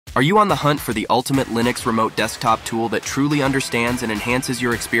Are you on the hunt for the ultimate Linux remote desktop tool that truly understands and enhances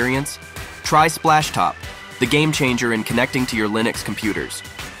your experience? Try Splashtop, the game changer in connecting to your Linux computers.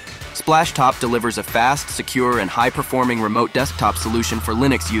 Splashtop delivers a fast, secure, and high-performing remote desktop solution for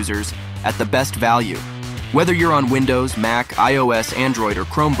Linux users at the best value. Whether you're on Windows, Mac, iOS, Android, or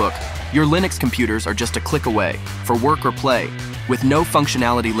Chromebook, your Linux computers are just a click away for work or play, with no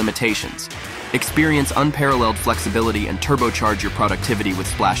functionality limitations. Experience unparalleled flexibility and turbocharge your productivity with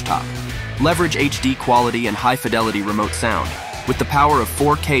Splashtop. Leverage HD quality and high-fidelity remote sound with the power of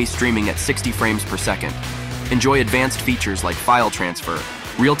 4K streaming at 60 frames per second. Enjoy advanced features like file transfer,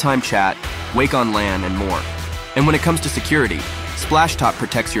 real-time chat, wake-on-LAN, and more. And when it comes to security, Splashtop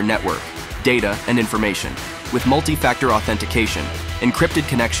protects your network, data, and information with multi-factor authentication, encrypted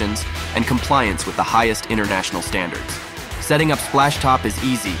connections, and compliance with the highest international standards. Setting up Splashtop is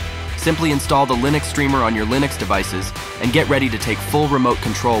easy. Simply install the Linux streamer on your Linux devices and get ready to take full remote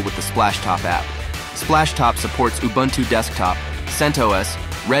control with the Splashtop app. Splashtop supports Ubuntu Desktop, CentOS,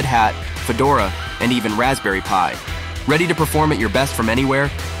 Red Hat, Fedora, and even Raspberry Pi. Ready to perform at your best from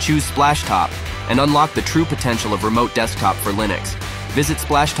anywhere? Choose Splashtop and unlock the true potential of remote desktop for Linux. Visit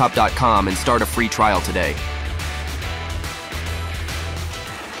splashtop.com and start a free trial today.